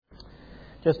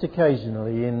Just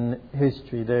occasionally in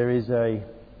history there is an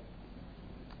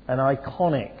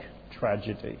iconic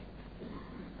tragedy.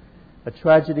 A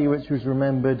tragedy which was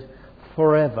remembered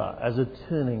forever as a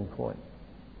turning point.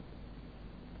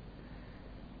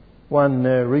 One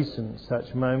recent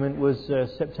such moment was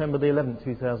September the 11th,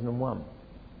 2001.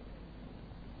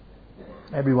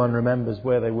 Everyone remembers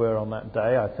where they were on that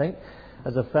day, I think.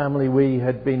 As a family, we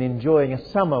had been enjoying a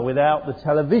summer without the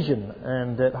television,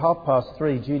 and at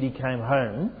 3:30 Judy came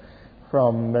home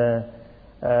from the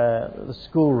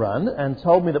school run and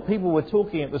told me that people were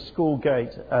talking at the school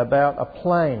gate about a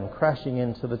plane crashing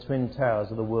into the Twin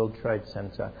Towers of the World Trade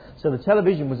Center. So the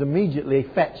television was immediately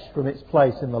fetched from its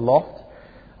place in the loft.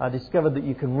 I discovered that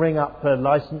you can ring up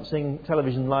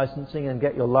television licensing and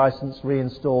get your license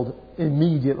reinstalled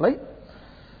immediately.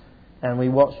 And we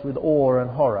watched with awe and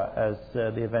horror as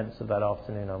the events of that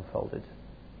afternoon unfolded.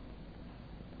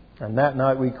 And that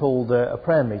night we called a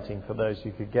prayer meeting for those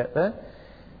who could get there.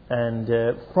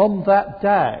 And from that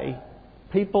day,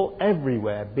 people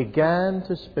everywhere began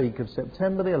to speak of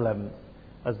September the 11th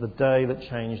as the day that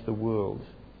changed the world.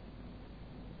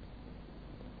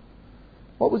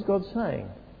 What was God saying?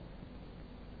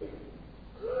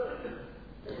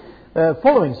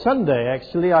 Following Sunday,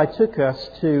 actually, I took us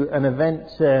to an event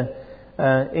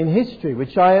in history,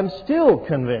 which I am still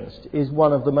convinced is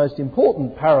one of the most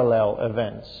important parallel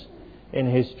events in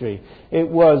history. It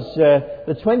was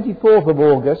the 24th of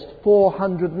August,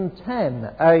 410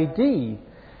 AD,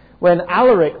 when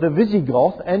Alaric the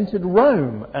Visigoth entered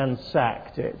Rome and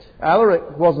sacked it.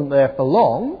 Alaric wasn't there for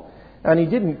long, and he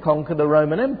didn't conquer the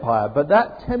Roman Empire, but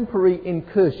that temporary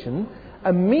incursion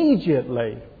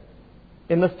immediately,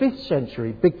 in the 5th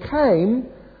century, became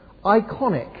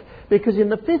iconic. Because in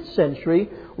the 5th century,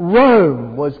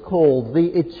 Rome was called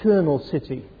the Eternal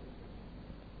City.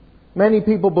 Many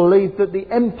people believed that the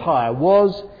empire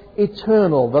was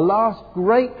eternal, the last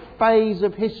great phase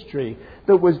of history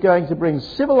that was going to bring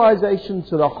civilization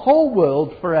to the whole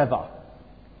world forever.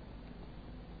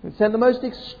 It sent the most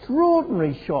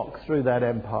extraordinary shock through that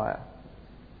empire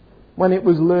when it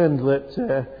was learned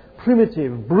that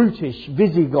primitive, brutish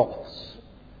Visigoths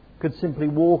could simply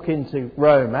walk into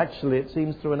Rome, actually it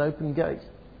seems through an open gate.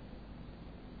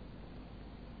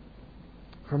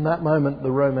 From that moment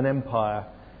the Roman Empire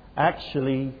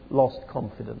actually lost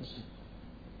confidence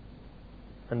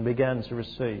and began to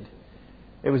recede.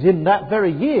 It was in that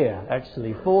very year,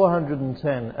 actually,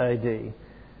 410 AD,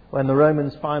 when the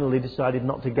Romans finally decided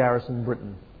not to garrison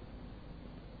Britain.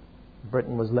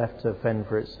 Britain was left to fend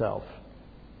for itself.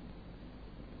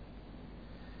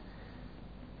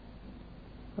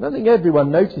 I don't think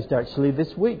everyone noticed, actually,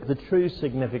 this week the true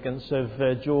significance of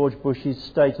George Bush's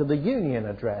State of the Union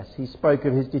address. He spoke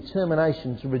of his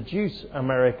determination to reduce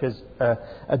America's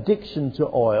addiction to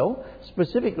oil,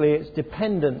 specifically its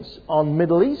dependence on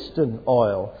Middle Eastern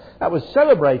oil. That was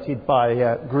celebrated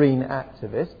by green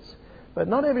activists, but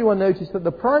not everyone noticed that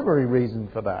the primary reason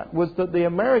for that was that the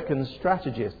American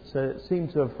strategists seem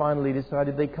to have finally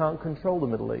decided they can't control the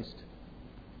Middle East.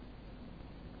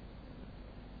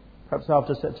 Perhaps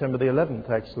after September the 11th,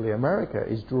 actually, America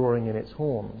is drawing in its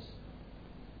horns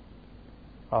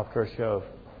after a show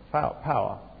of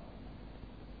power.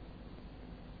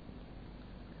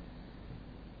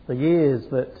 The years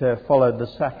that followed the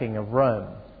sacking of Rome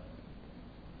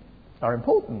are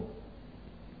important.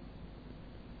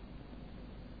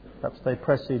 Perhaps they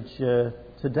presage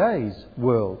today's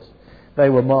world. They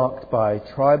were marked by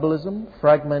tribalism,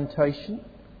 fragmentation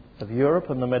of Europe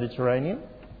and the Mediterranean.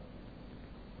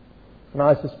 And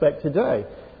I suspect today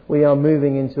we are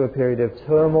moving into a period of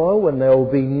turmoil when there will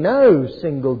be no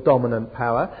single dominant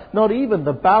power, not even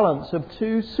the balance of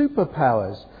two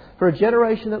superpowers. For a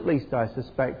generation at least, I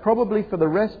suspect, probably for the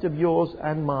rest of yours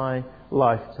and my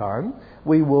lifetime,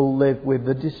 we will live with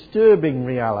the disturbing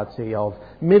reality of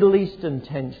Middle Eastern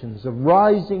tensions, of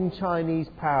rising Chinese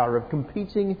power, of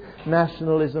competing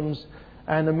nationalisms,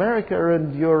 and America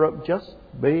and Europe just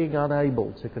being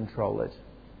unable to control it.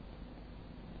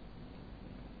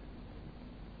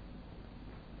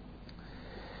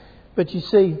 But you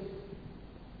see,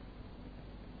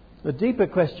 the deeper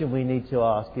question we need to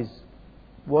ask is,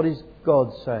 what is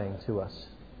God saying to us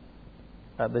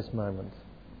at this moment?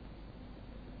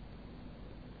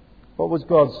 What was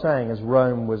God saying as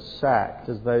Rome was sacked,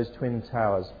 as those twin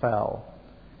towers fell?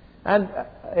 And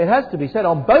it has to be said,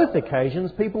 on both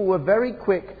occasions, people were very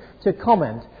quick to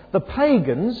comment. The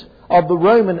pagans of the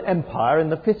Roman Empire in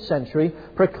the 5th century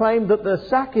proclaimed that the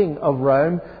sacking of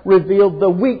Rome revealed the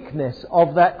weakness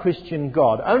of that Christian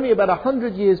God. Only about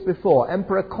 100 years before,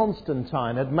 Emperor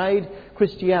Constantine had made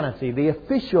Christianity the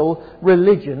official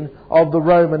religion of the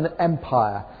Roman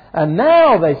Empire. And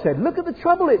now they said, look at the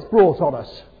trouble it's brought on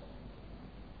us.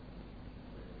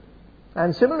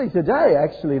 And similarly today,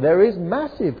 actually, there is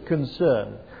massive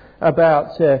concern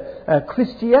about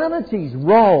Christianity's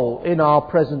role in our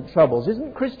present troubles.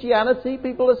 Isn't Christianity,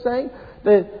 people are saying,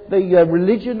 the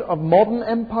religion of modern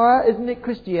empire? Isn't it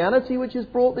Christianity which has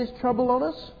brought this trouble on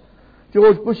us?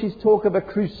 George Bush's talk of a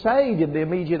crusade in the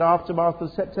immediate aftermath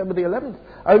of September the 11th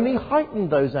only heightened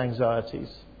those anxieties.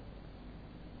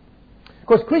 Of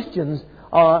course, Christians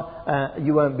are,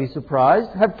 you won't be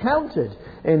surprised, have countered.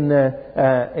 In the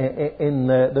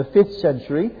 5th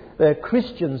century, the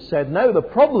Christians said, no, the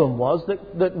problem was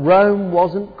that Rome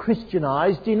wasn't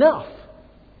Christianized enough.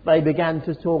 They began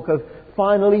to talk of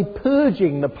finally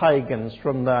purging the pagans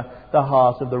from the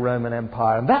heart of the Roman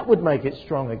Empire, and that would make it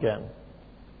strong again.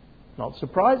 Not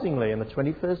surprisingly, in the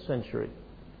 21st century,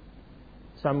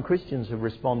 some Christians have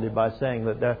responded by saying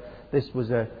that this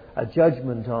was a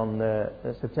judgment on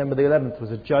September the 11th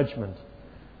was a judgment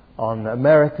on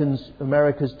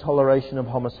America's toleration of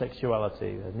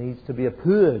homosexuality. There needs to be a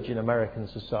purge in American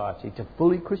society to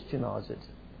fully Christianize it,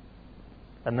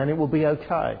 and then it will be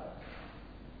okay.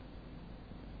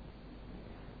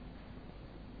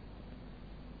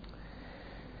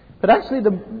 But actually,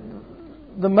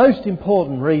 the most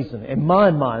important reason, in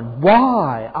my mind,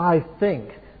 why I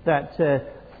think that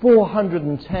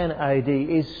 410 AD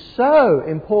is so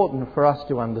important for us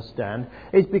to understand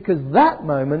is because that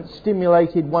moment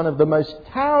stimulated one of the most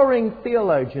towering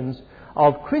theologians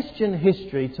of Christian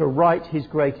history to write his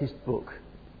greatest book.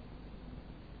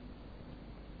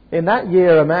 In that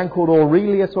year, a man called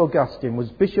Aurelius Augustine was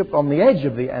bishop on the edge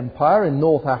of the empire in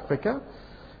North Africa,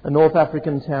 a North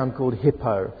African town called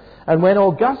Hippo. And when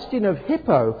Augustine of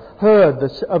Hippo heard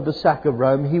of the sack of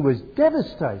Rome, he was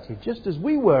devastated, just as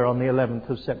we were on the 11th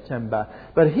of September.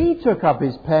 But he took up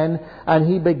his pen and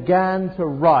he began to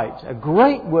write a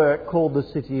great work called The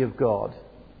City of God.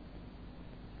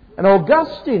 And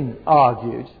Augustine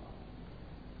argued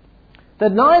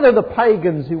that neither the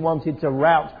pagans who wanted to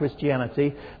rout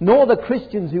Christianity, nor the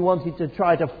Christians who wanted to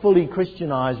try to fully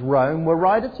Christianize Rome were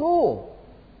right at all.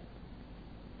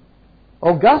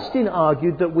 Augustine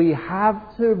argued that we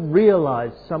have to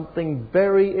realize something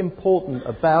very important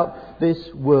about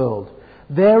this world.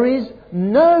 There is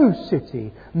no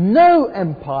city, no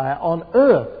empire on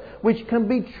earth which can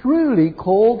be truly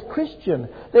called Christian.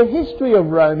 The history of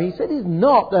Rome, he said, is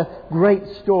not a great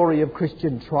story of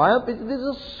Christian triumph. It is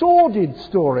a sordid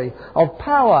story of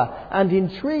power and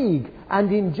intrigue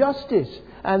and injustice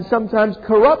and sometimes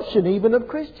corruption even of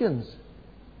Christians.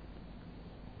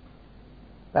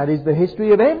 That is the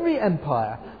history of every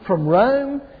empire, from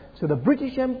Rome to the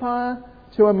British Empire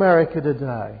to America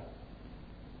today.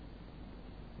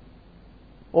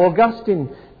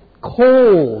 Augustine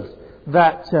called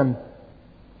that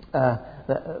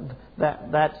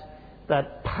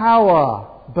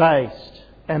power-based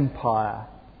empire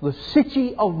the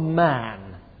city of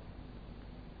man.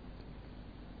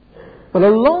 But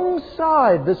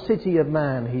alongside the city of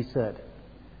man, he said,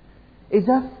 is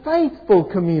a faithful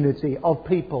community of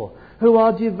people who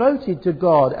are devoted to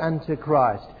God and to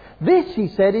Christ. This, he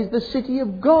said, is the city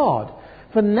of God.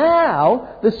 For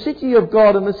now, the city of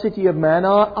God and the city of man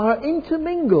are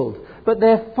intermingled, but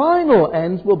their final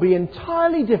ends will be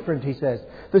entirely different, he says.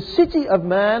 The city of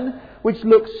man, which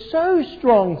looks so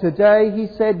strong today, he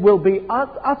said, will be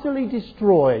utterly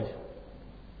destroyed.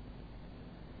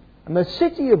 And the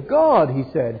city of God, he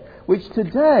said, which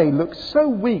today looks so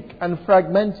weak and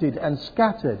fragmented and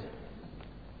scattered,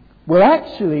 will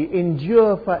actually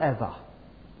endure forever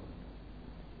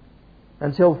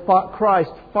until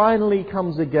Christ finally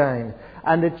comes again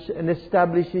and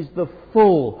establishes the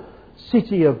full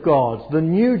city of God, the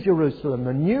new Jerusalem,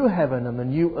 the new heaven and the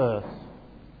new earth,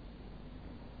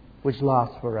 which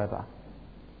lasts forever.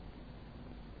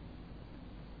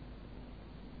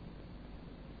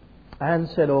 And,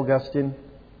 said Augustine,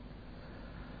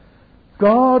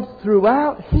 God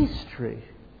throughout history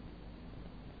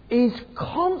is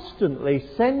constantly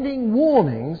sending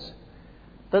warnings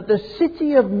that the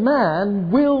city of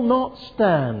man will not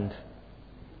stand.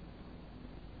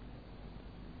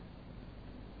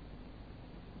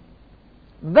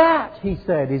 That, he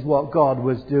said, is what God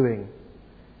was doing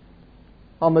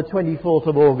on the 24th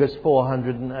of August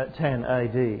 410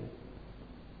 AD.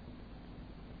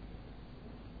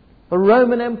 The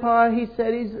Roman Empire, he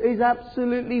said, is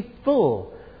absolutely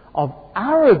full of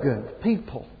arrogant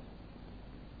people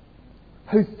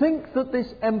who think that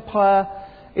this empire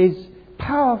is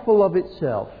powerful of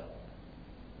itself.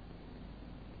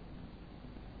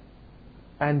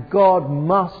 And God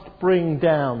must bring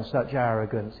down such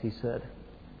arrogance, he said.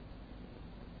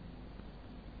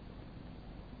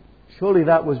 Surely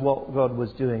that was what God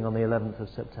was doing on the 11th of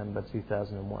September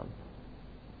 2001.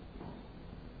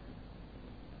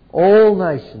 All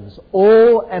nations,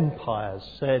 all empires,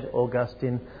 said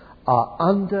Augustine, are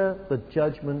under the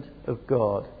judgment of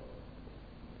God.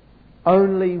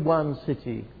 Only one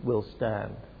city will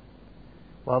stand.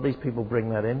 While these people bring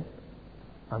that in,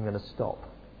 I'm going to stop,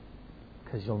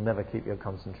 because you'll never keep your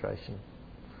concentration.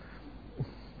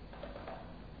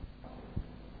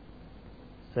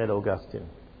 Said Augustine.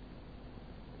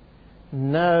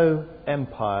 No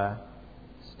empire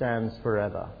stands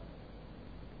forever.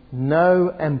 No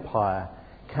empire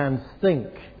can think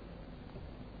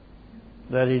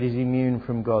that it is immune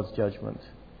from God's judgment.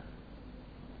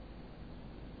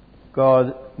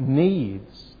 God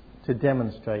needs to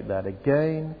demonstrate that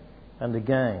again and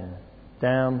again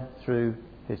down through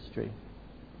history.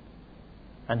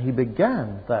 And He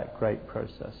began that great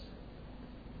process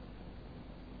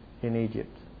in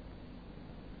Egypt.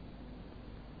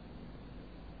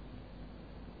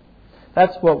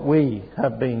 That's what we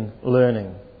have been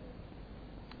learning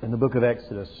in the book of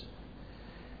Exodus.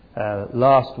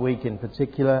 Last week in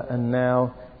particular, and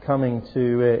now coming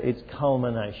to its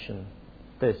culmination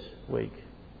this week.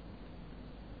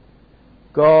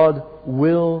 God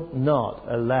will not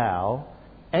allow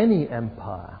any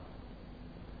empire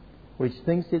which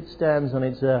thinks it stands on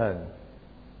its own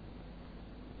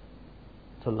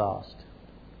to last.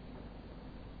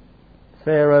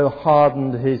 Pharaoh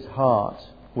hardened his heart,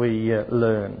 we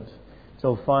learned,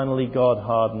 till finally God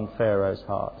hardened Pharaoh's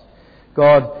heart.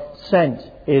 God sent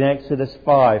in Exodus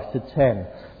 5 to 10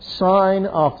 sign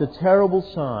after terrible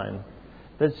sign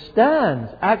that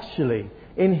stands actually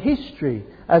in history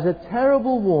as a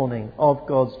terrible warning of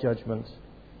God's judgment.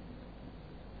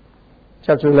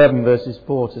 Chapter 11 verses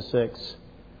 4 to 6.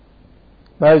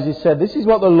 Moses said, "This is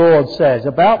what the Lord says.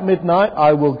 About midnight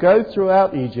I will go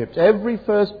throughout Egypt. Every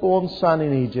firstborn son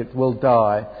in Egypt will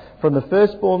die. From the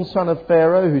firstborn son of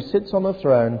Pharaoh who sits on the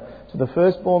throne to the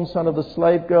firstborn son of the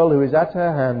slave girl who is at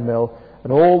her handmill,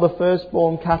 and all the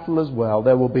firstborn cattle as well.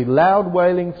 There will be loud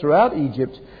wailing throughout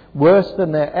Egypt, worse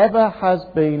than there ever has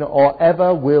been or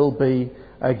ever will be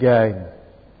again."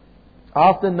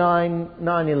 After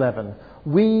 9/11,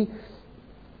 we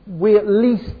at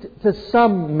least to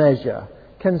some measure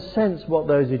can sense what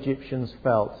those Egyptians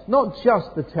felt. Not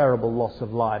just the terrible loss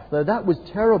of life, though that was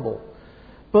terrible,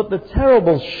 but the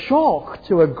terrible shock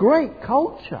to a great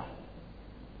culture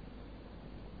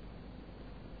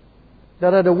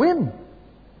that at a whim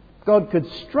God could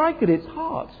strike at its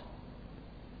heart.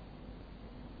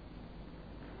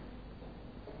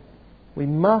 We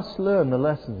must learn the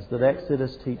lessons that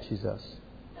Exodus teaches us.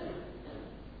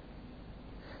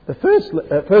 The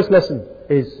first lesson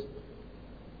is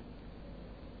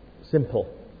simple.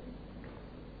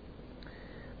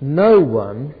 No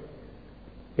one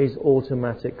is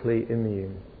automatically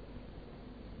immune.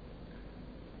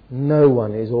 No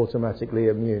one is automatically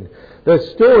immune. The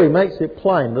story makes it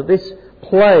plain that this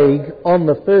plague on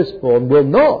the firstborn will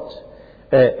not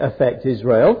affect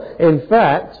Israel. In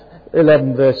fact,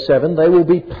 11 verse 7, they will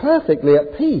be perfectly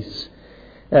at peace.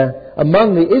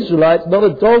 Among the Israelites, not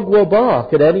a dog will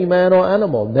bark at any man or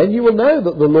animal. Then you will know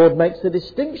that the Lord makes a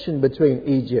distinction between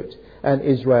Egypt and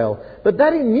Israel. But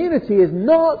that immunity is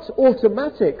not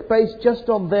automatic, based just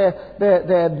on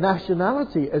their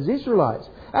nationality as Israelites.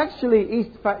 Actually,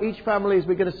 each family, as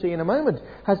we're going to see in a moment,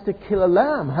 has to kill a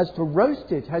lamb, has to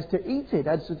roast it, has to eat it,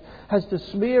 has to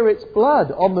smear its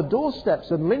blood on the doorsteps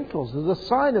and lintels as a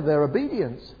sign of their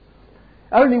obedience.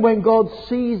 Only when God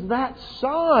sees that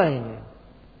sign,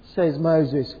 says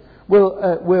Moses,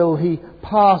 will He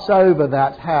pass over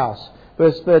that house.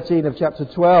 Verse 13 of chapter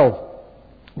 12.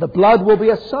 The blood will be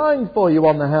a sign for you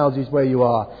on the houses where you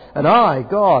are. And I,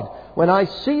 God, when I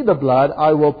see the blood,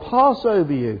 I will pass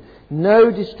over you. No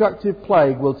destructive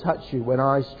plague will touch you when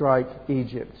I strike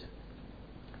Egypt.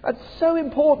 That's so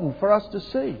important for us to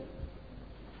see.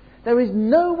 There is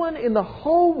no one in the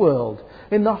whole world,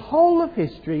 in the whole of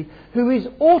history, who is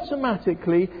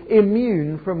automatically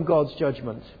immune from God's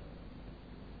judgment.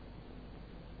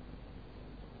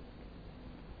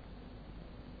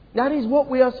 That is what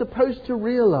we are supposed to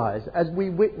realise as we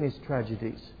witness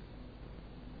tragedies.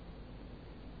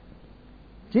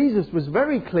 Jesus was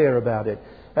very clear about it.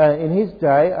 In His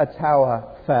day, a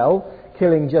tower fell,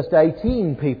 killing just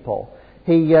 18 people.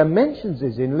 He mentions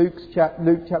this in Luke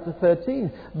chapter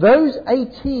 13. Those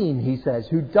 18, he says,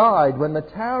 who died when the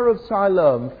Tower of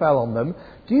Siloam fell on them,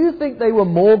 do you think they were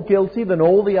more guilty than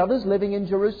all the others living in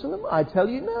Jerusalem? I tell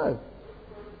you no.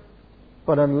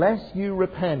 But unless you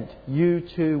repent, you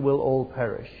too will all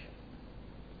perish.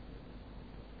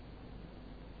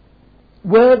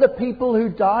 Were the people who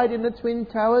died in the Twin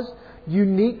Towers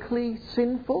uniquely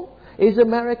sinful? Is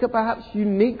America perhaps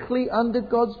uniquely under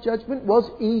God's judgment? Was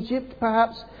Egypt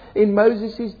perhaps in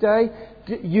Moses' day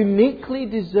uniquely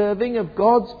deserving of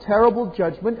God's terrible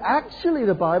judgment? Actually,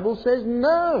 the Bible says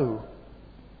no.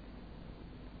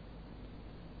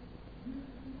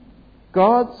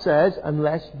 God says,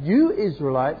 unless you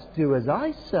Israelites do as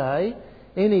I say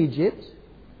in Egypt,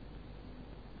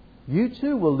 you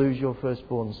too will lose your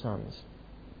firstborn sons.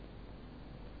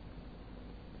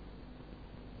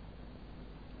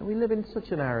 And we live in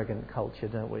such an arrogant culture,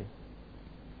 don't we?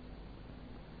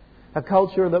 A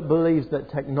culture that believes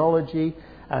that technology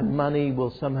and money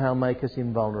will somehow make us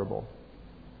invulnerable.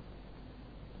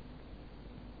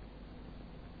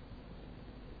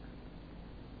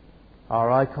 Our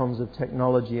icons of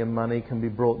technology and money can be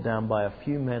brought down by a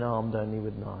few men armed only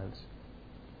with knives.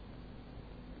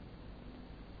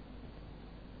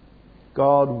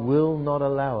 God will not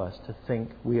allow us to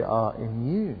think we are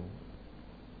immune,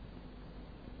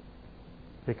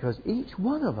 because each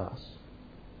one of us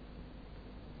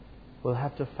will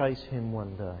have to face Him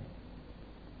one day,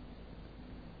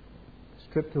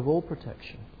 stripped of all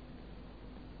protection,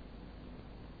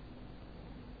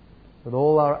 with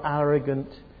all our arrogant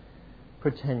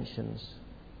pretensions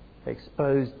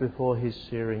exposed before His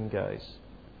searing gaze.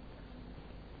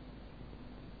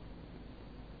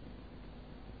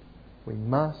 We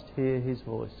must hear His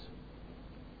voice.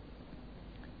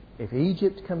 If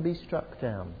Egypt can be struck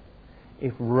down,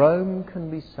 if Rome can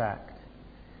be sacked,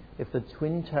 if the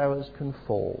Twin Towers can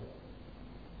fall,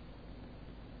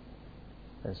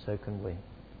 then so can we.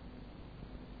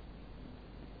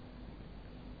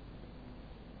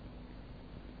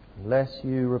 Unless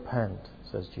you repent,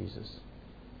 says Jesus,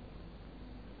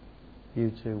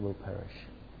 you too will perish.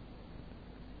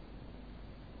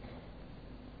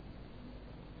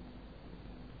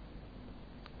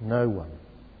 No one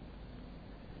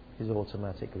is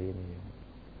automatically immune.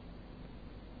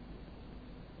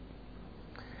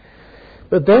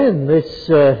 But then this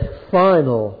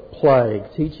final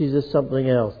plague teaches us something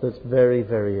else that's very,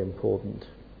 very important.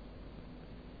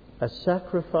 A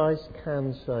sacrifice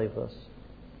can save us.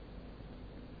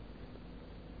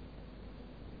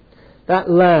 That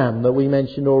lamb that we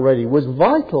mentioned already was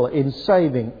vital in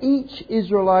saving each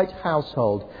Israelite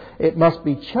household. It must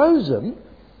be chosen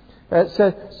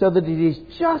so that it is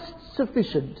just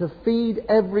sufficient to feed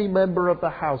every member of the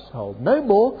household. No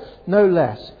more, no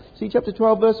less. See chapter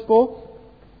 12, verse 4?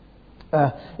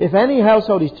 If any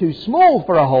household is too small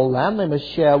for a whole lamb, they must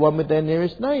share one with their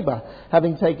nearest neighbour,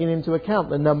 having taken into account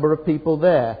the number of people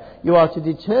there. You are to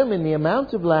determine the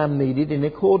amount of lamb needed in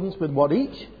accordance with what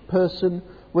each person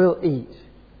will eat.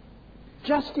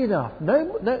 Just enough.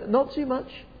 No, not too much,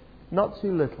 not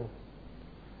too little.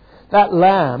 That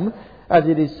lamb, as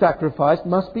it is sacrificed,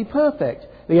 must be perfect.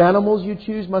 The animals you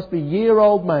choose must be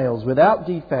year-old males without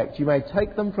defect. You may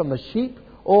take them from the sheep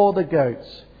or the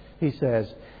goats, he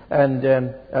says. And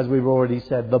as we've already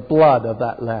said, the blood of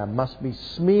that lamb must be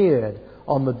smeared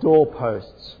on the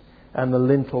doorposts and the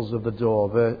lintels of the door.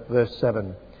 Verse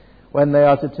 7. Then they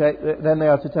are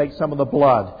to take some of the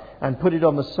blood and put it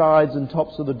on the sides and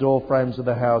tops of the door frames of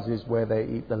the houses where they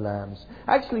eat the lambs.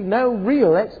 Actually, no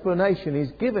real explanation is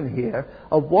given here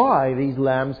of why these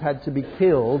lambs had to be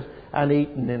killed and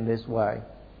eaten in this way.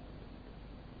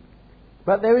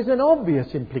 But there is an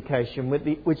obvious implication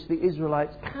which the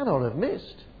Israelites cannot have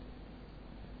missed.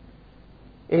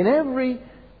 In every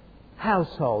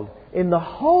household, in the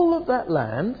whole of that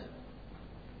land,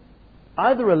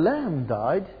 either a lamb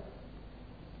died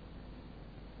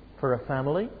for a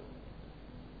family,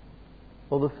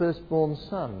 or the firstborn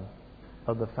son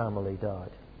of the family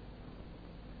died.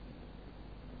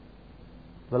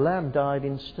 The lamb died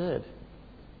instead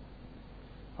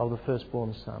of the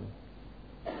firstborn son.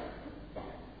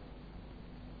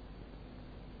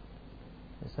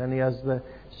 It's only as the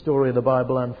story of the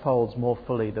Bible unfolds more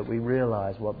fully that we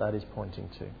realise what that is pointing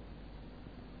to.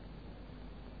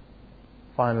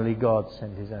 Finally, God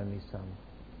sent His only Son,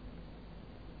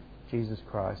 Jesus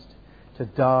Christ, to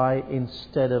die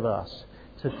instead of us,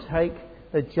 to take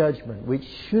the judgment which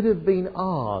should have been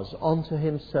ours onto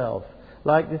Himself.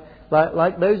 Like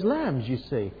those lambs, you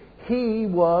see. He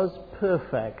was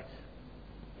perfect.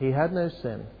 He had no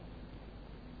sin.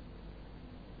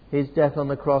 His death on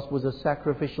the cross was a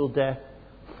sacrificial death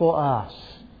for us.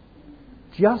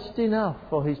 Just enough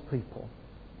for His people.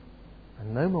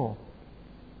 And no more.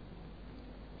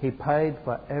 He paid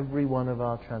for every one of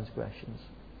our transgressions.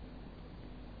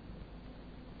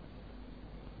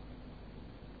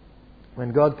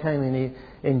 When God came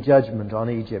in judgment on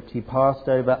Egypt, he passed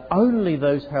over only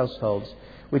those households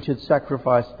which had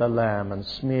sacrificed the lamb and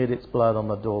smeared its blood on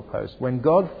the doorpost. When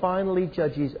God finally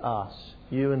judges us,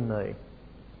 you and me,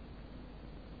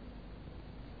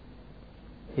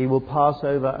 he will pass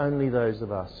over only those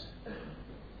of us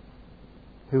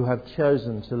who have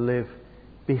chosen to live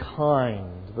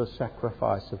behind the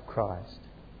sacrifice of Christ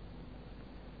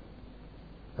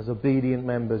as obedient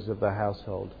members of the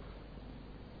household,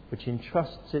 which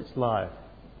entrusts its life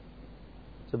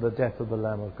to the death of the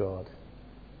Lamb of God,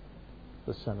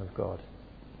 the Son of God,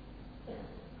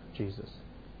 Jesus.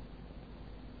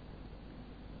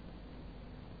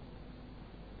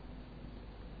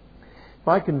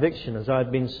 My conviction, as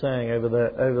I've been saying over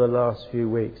the last few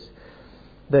weeks,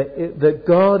 that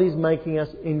God is making us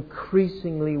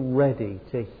increasingly ready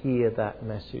to hear that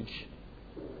message.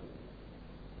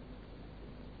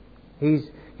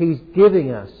 He's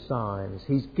giving us signs.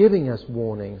 He's giving us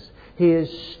warnings. He is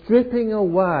stripping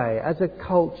away, as a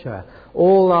culture,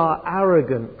 all our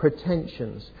arrogant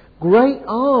pretensions. Great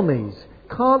armies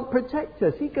can't protect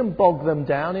us. He can bog them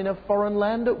down in a foreign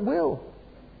land at will.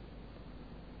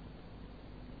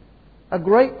 A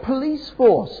great police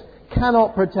force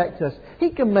cannot protect us. He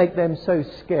can make them so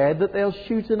scared that they'll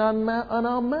shoot an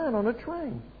unarmed man on a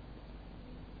train.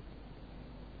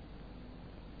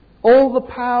 All the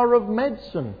power of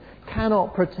medicine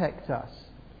cannot protect us.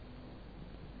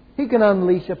 He can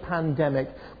unleash a pandemic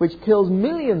which kills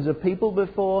millions of people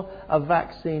before a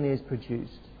vaccine is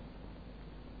produced.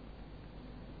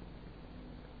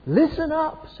 Listen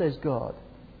up, says God.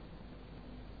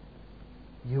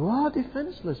 You are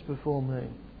defenseless before me.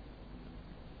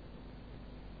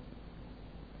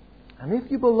 And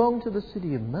if you belong to the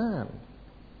city of man,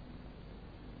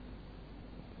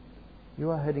 you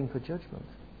are heading for judgment.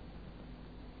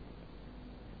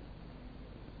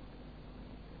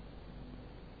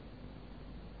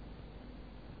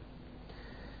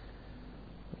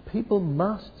 People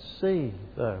must see,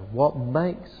 though, what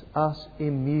makes us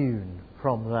immune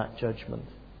from that judgment.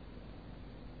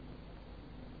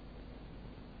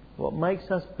 What makes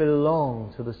us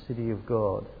belong to the city of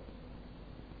God.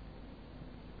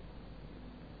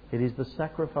 It is the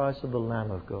sacrifice of the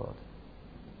Lamb of God,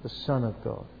 the Son of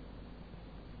God,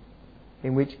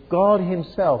 in which God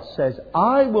himself says,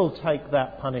 I will take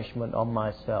that punishment on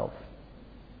myself.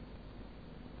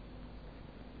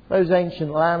 Those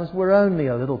ancient lambs were only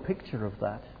a little picture of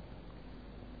that.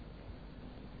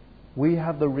 We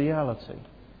have the reality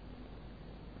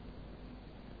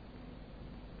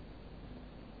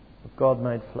of God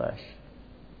made flesh,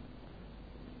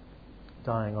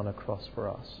 dying on a cross for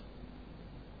us.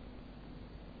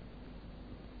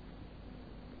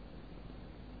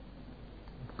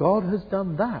 God has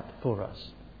done that for us.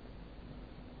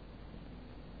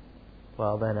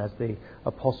 Well then, as the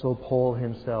Apostle Paul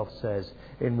himself says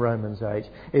in Romans 8,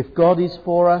 if God is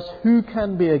for us, who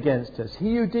can be against us?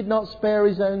 He who did not spare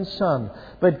his own Son,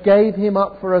 but gave him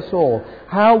up for us all,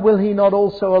 how will he not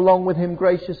also along with him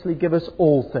graciously give us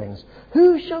all things?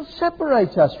 Who shall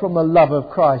separate us from the love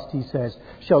of Christ, he says?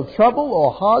 Shall trouble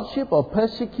or hardship or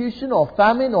persecution or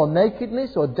famine or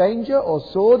nakedness or danger or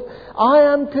sword? I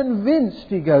am convinced,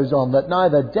 he goes on, that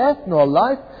neither death nor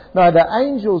life, neither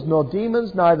angels nor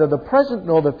demons, neither the present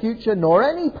nor the future, nor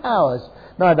any powers,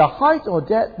 neither height or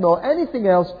depth nor anything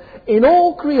else in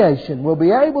all creation will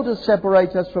be able to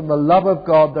separate us from the love of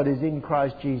God that is in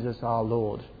Christ Jesus our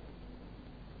Lord.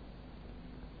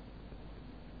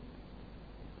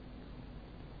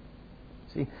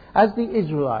 See, as the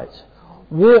Israelites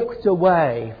walked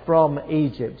away from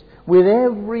Egypt, with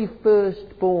every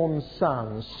firstborn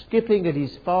son skipping at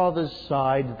his father's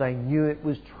side, they knew it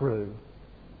was true.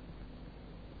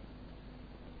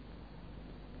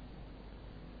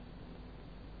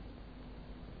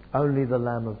 Only the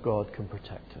Lamb of God can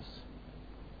protect us.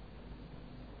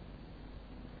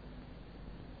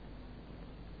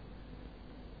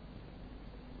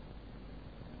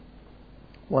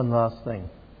 One last thing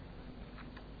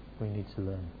we need to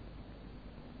learn.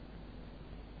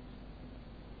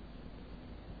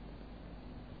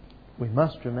 We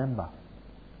must remember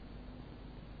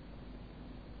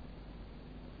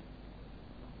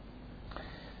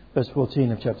verse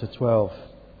 14 of chapter 12.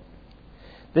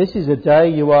 This is a day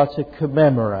you are to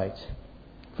commemorate.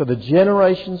 For the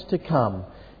generations to come,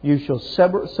 you shall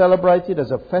celebrate it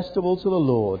as a festival to the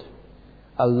Lord,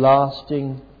 a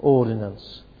lasting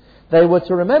ordinance. They were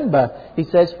to remember, he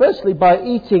says, firstly by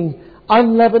eating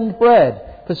unleavened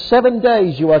bread. For 7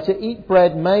 days you are to eat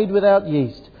bread made without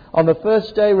yeast. On the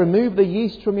first day remove the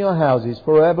yeast from your houses,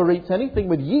 for whoever eats anything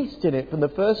with yeast in it from the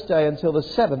first day until the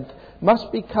 7th must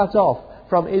be cut off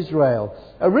from Israel.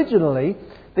 Originally,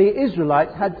 the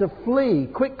Israelites had to flee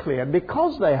quickly, and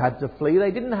because they had to flee,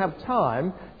 they didn't have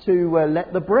time to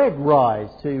let the bread rise,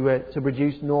 to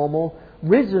produce normal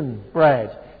risen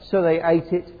bread. So they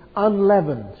ate it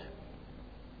unleavened.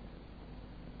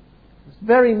 It's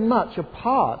very much a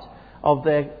part of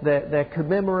their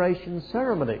commemoration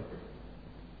ceremony,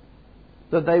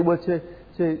 that they were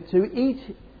to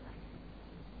eat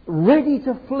ready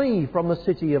to flee from the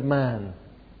city of man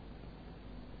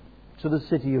to the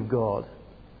city of God.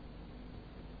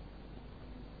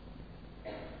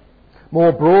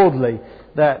 More broadly,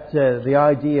 that the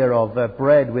idea of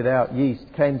bread without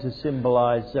yeast came to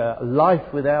symbolize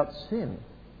life without sin.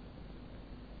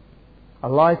 A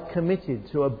life committed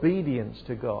to obedience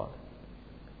to God.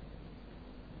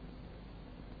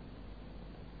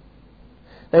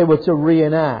 They were to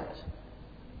reenact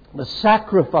the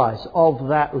sacrifice of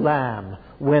that lamb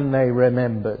when they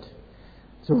remembered.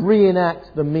 To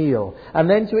reenact the meal. And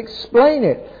then to explain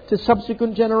it to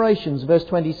subsequent generations. Verse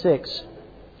 26.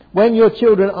 When your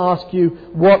children ask you,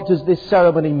 what does this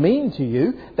ceremony mean to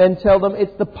you? Then tell them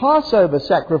it's the Passover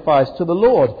sacrifice to the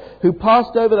Lord, who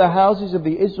passed over the houses of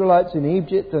the Israelites in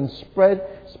Egypt and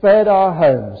spared our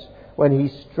homes when he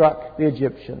struck the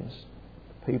Egyptians.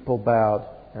 The people bowed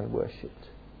and worshipped.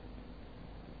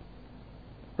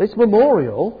 This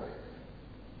memorial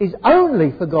is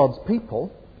only for God's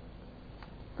people.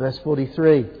 Verse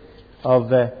 43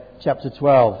 of chapter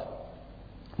 12.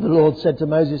 The Lord said to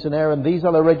Moses and Aaron, these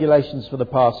are the regulations for the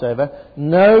Passover.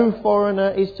 No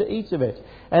foreigner is to eat of it.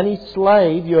 Any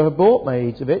slave you have bought may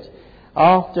eat of it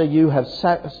after you have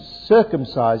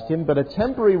circumcised him, but a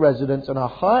temporary resident and a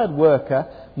hired worker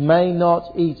may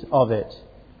not eat of it.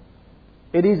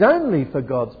 It is only for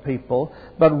God's people,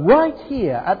 but right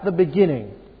here at the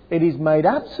beginning, it is made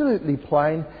absolutely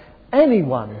plain,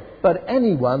 anyone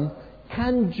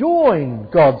can join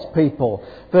God's people.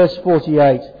 Verse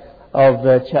 48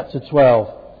 of chapter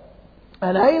 12.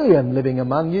 An alien living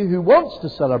among you who wants to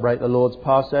celebrate the Lord's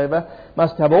Passover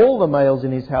must have all the males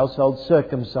in his household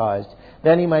circumcised.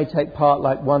 Then he may take part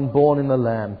like one born in the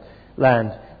land.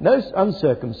 No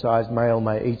uncircumcised male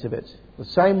may eat of it. The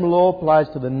same law applies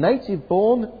to the native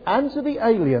born and to the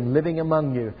alien living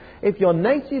among you. If you're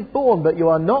native born but you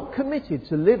are not committed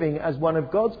to living as one of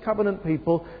God's covenant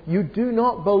people, you do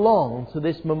not belong to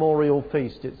this memorial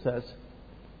feast, it says.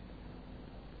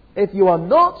 If you are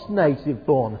not native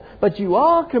born, but you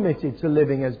are committed to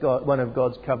living as one of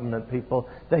God's covenant people,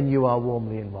 then you are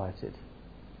warmly invited.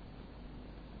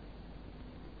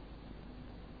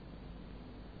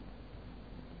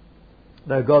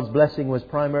 Though God's blessing was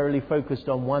primarily focused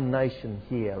on one nation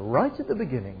here, right at the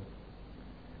beginning,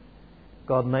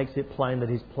 God makes it plain that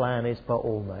his plan is for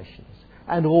all nations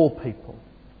and all people,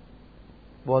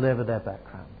 whatever their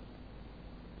background.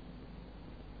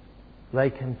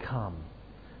 They can come.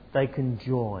 They can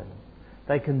join.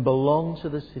 They can belong to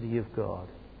the city of God.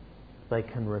 They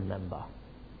can remember.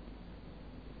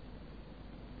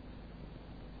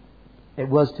 It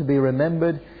was to be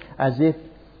remembered as if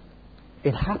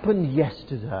it happened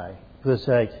yesterday. Verse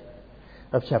 8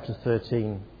 of chapter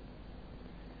 13.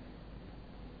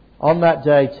 On that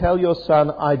day, tell your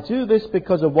son, I do this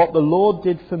because of what the Lord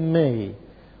did for me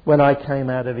when I came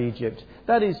out of Egypt.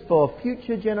 That is for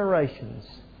future generations.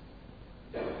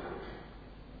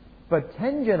 But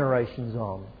 10 generations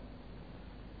on,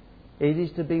 it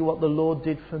is to be what the Lord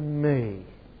did for me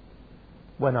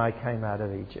when I came out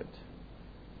of Egypt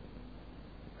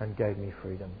and gave me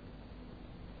freedom.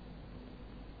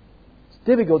 It's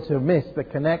difficult to miss the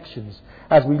connections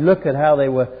as we look at how they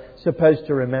were supposed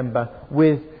to remember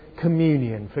with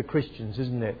communion for Christians,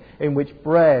 isn't it? In which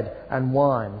bread and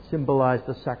wine symbolise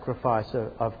the sacrifice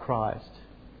of Christ.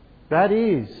 That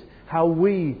is how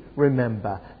we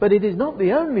remember. But it is not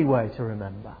the only way to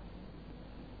remember.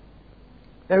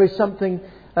 There is something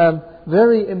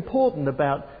very important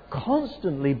about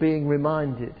constantly being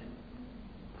reminded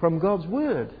from God's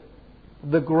Word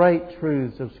the great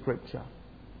truths of Scripture.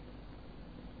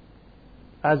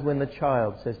 As when the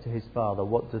child says to his father,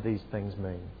 what do these things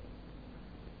mean?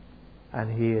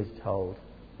 And he is told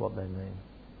what they mean.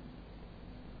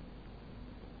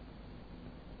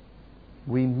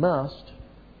 We must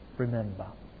remember.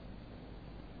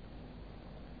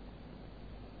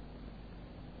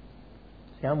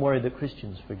 See, I'm worried that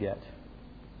Christians forget.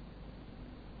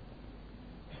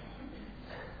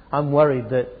 I'm worried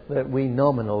that we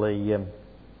nominally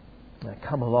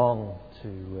come along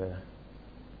to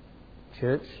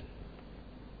church,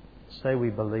 say we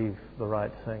believe the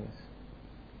right things,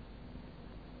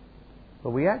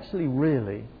 but we actually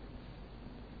really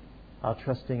are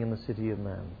trusting in the city of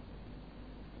man.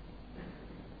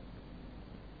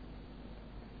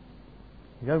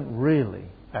 We don't really,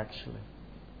 actually,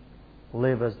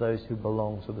 live as those who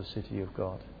belong to the city of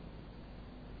God.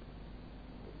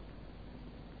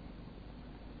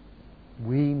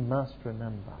 We must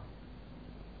remember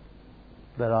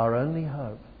that our only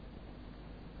hope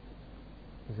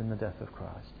is in the death of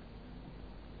Christ.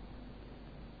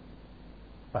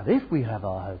 But if we have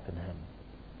our hope in Him,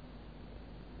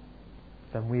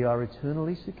 then we are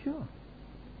eternally secure.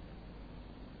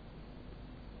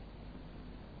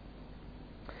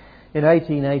 In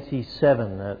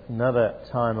 1887, at another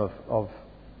time of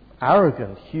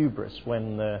arrogant hubris,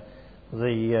 when the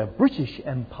British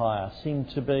Empire seemed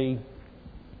to be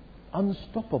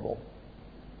unstoppable,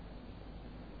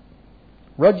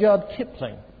 Rudyard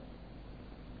Kipling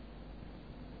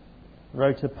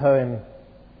wrote a poem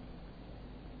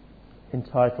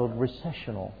entitled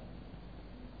Recessional.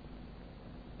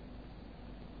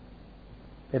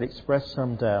 It expressed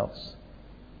some doubts.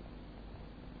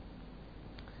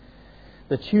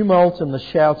 The tumult and the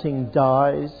shouting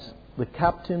dies, the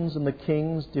captains and the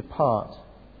kings depart.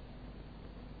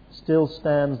 Still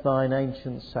stands thine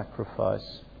ancient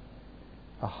sacrifice,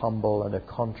 a humble and a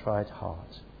contrite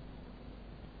heart.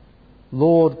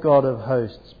 Lord God of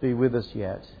hosts, be with us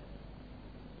yet,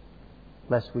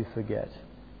 lest we forget.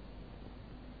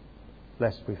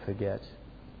 Lest we forget.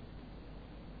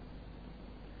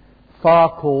 Far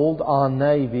called, our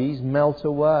navies melt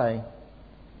away.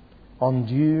 On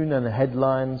dune and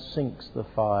headland sinks the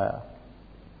fire.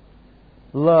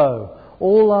 Lo,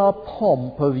 all our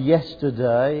pomp of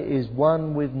yesterday is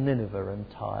one with Nineveh and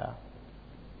Tyre.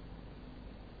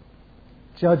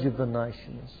 Judge of the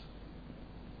nations,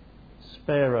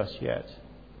 spare us yet,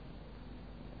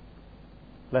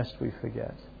 lest we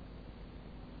forget.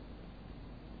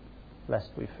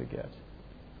 Lest we forget.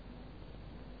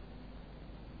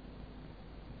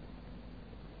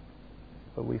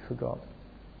 But we forgot.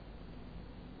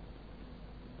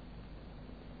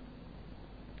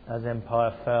 As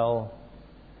empire fell,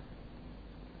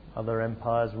 other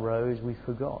empires rose, we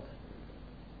forgot.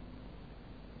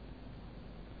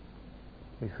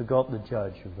 We forgot the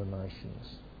judge of the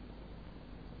nations.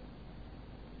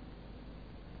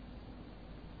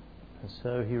 And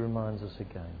so he reminds us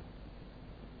again.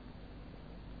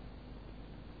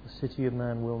 The city of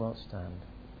man will not stand.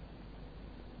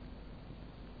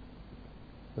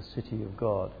 The city of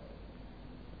God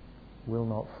will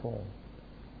not fall.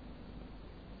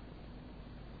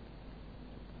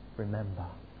 Remember,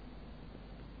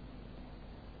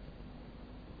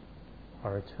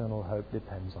 our eternal hope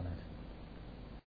depends on it.